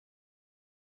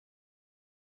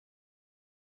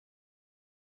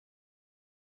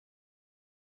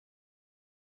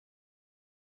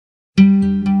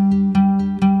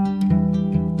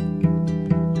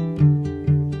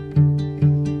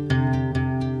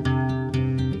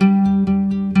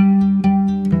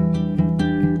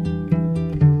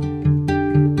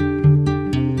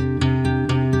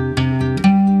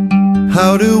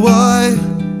How do I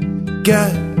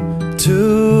get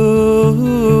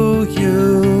to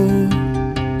you?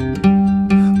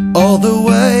 All the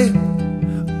way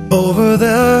over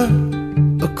there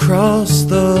across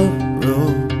the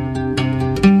room.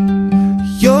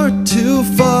 You're too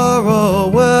far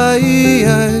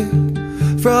away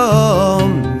from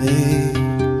me.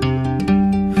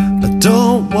 I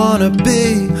don't wanna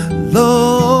be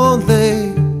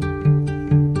lonely,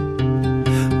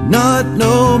 not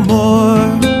no more.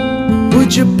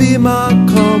 Would you be my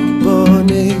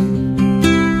company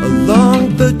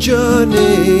along the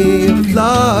journey of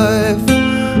life?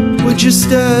 Would you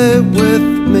stay with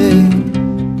me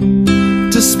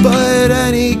despite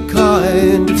any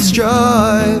kind of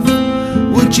strife?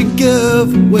 Would you give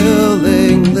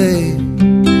willingly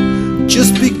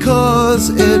just because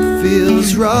it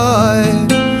feels right?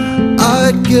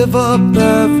 I'd give up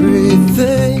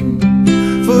everything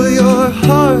for your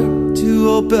heart to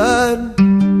open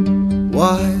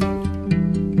wide.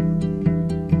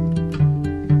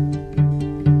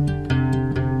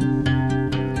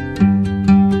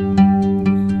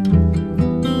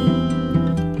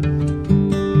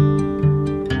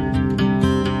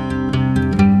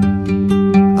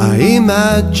 I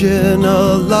imagine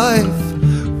a life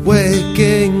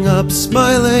waking up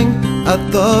smiling at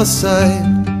the sight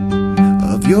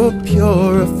of your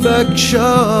pure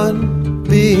affection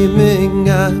beaming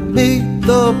at me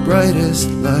the brightest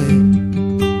light.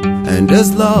 And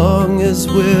as long as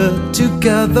we're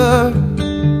together,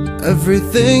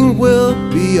 everything will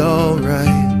be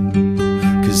alright.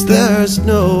 'Cause there's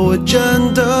no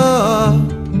agenda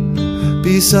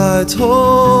besides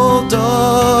hold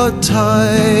on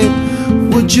tight.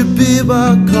 Would you be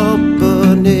my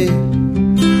company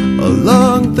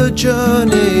along the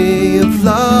journey of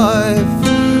life?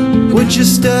 Would you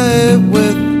stay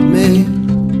with me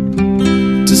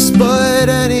despite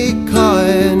any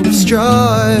kind of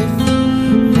strife?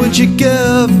 Would you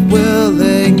give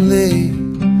willingly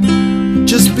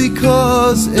just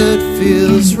because it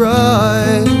feels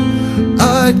right?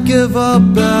 I'd give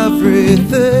up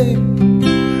everything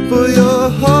for your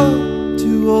heart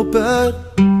to open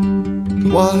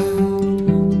wide.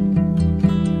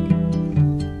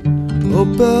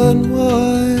 Open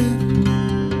wide.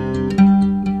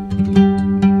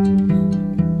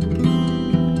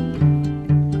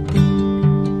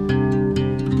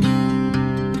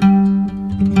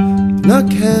 And I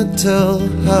can't tell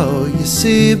how you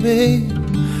see me.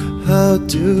 How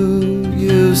do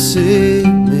you see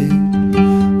me?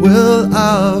 Will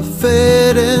I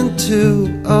fade into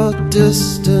a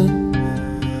distant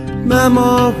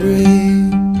memory?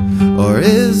 Or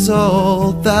is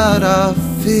all that I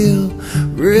feel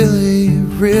really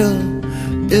real?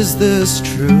 Is this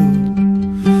true?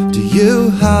 Do you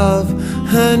have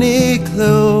any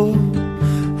clue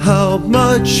how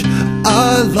much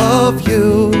I love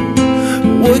you?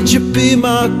 Would you be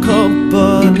my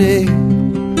company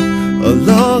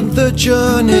along the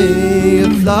journey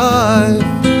of life?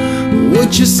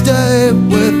 Would you stay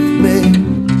with me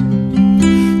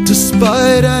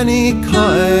despite any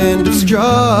kind of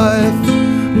strife?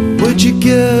 Would you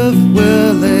give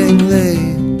willingly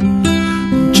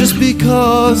just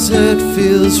because it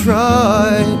feels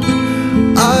right?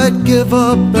 I'd give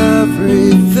up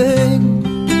everything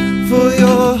for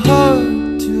your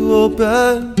heart to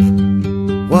open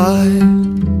wide.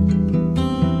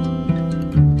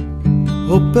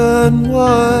 Open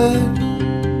wide.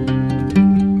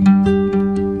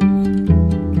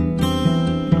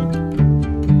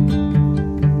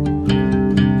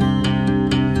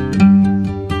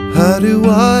 How do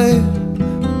I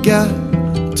get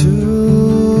to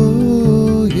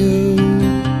you?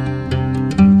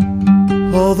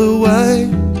 All the way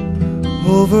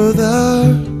over there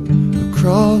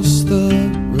across